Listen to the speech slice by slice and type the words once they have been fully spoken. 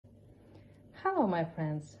Hello my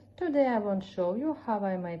friends, today I want to show you how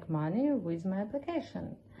I make money with my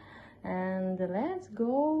application. And let's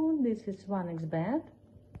go. This is 1xBet.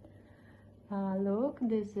 Look,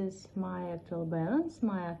 this is my actual balance,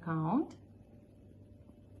 my account.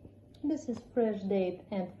 This is fresh date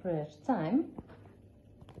and fresh time.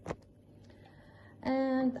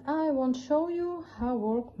 And I want to show you how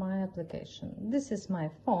work my application. This is my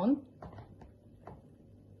phone.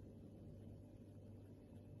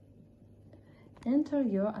 Enter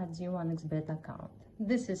your ID 1xBet account.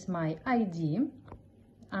 This is my ID.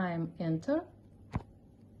 I'm enter.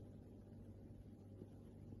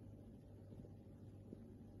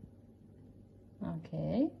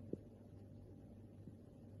 Okay.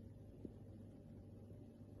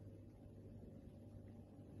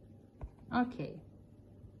 Okay.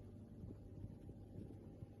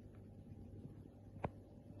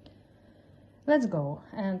 Let's go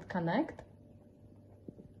and connect.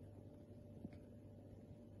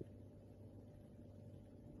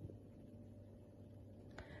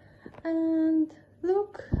 And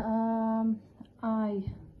look, I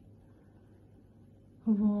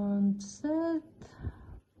want set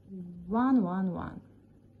 111.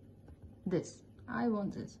 This. I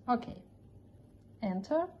want this. Okay.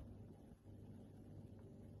 Enter.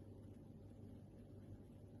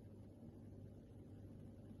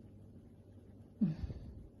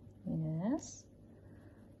 Yes.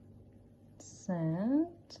 Send.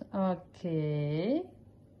 Okay.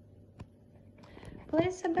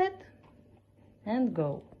 Place a bet and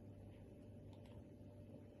go.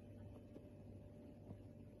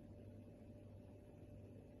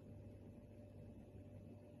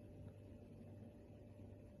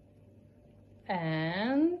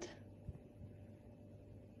 And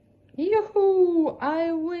yoo-hoo!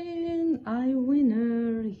 I win! I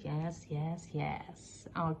winner! Yes, yes, yes.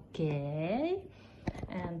 Okay.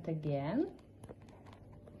 And again.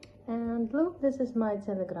 And look, this is my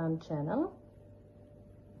Telegram channel.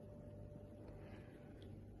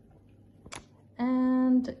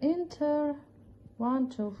 And enter 1,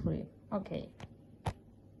 2, 3. Okay.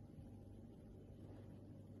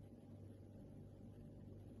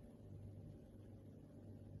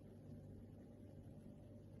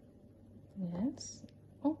 Yes.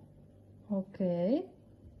 Oh, okay.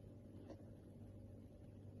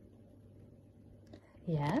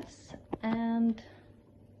 Yes. And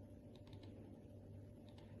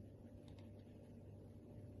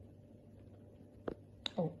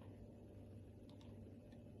oh,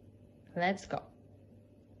 let's go.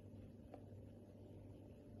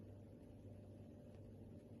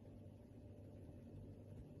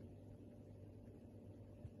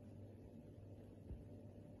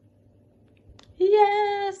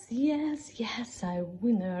 Yes, yes, yes, I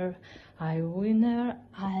winner, I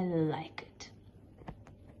like it.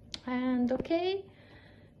 And okay,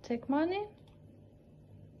 take money.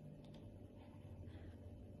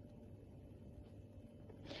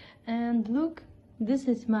 And look, this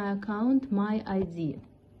is my account, my ID.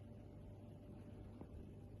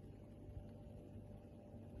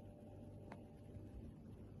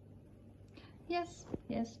 Yes,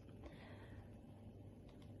 yes.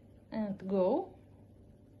 And go.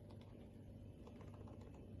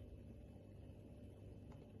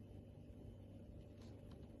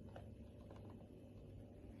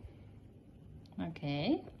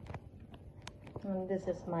 Okay. And this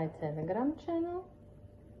is my Telegram channel.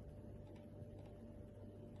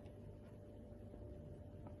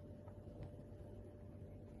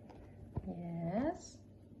 Yes.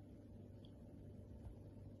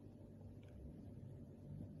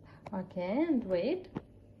 Okay, and wait.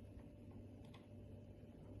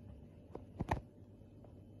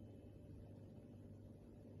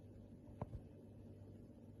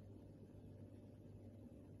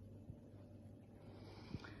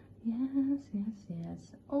 Yes, yes,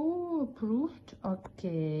 yes. Oh, approved.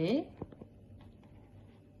 Okay.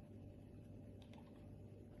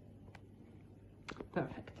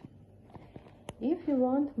 Perfect. If you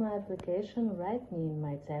want my application, write me in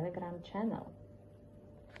my Telegram channel.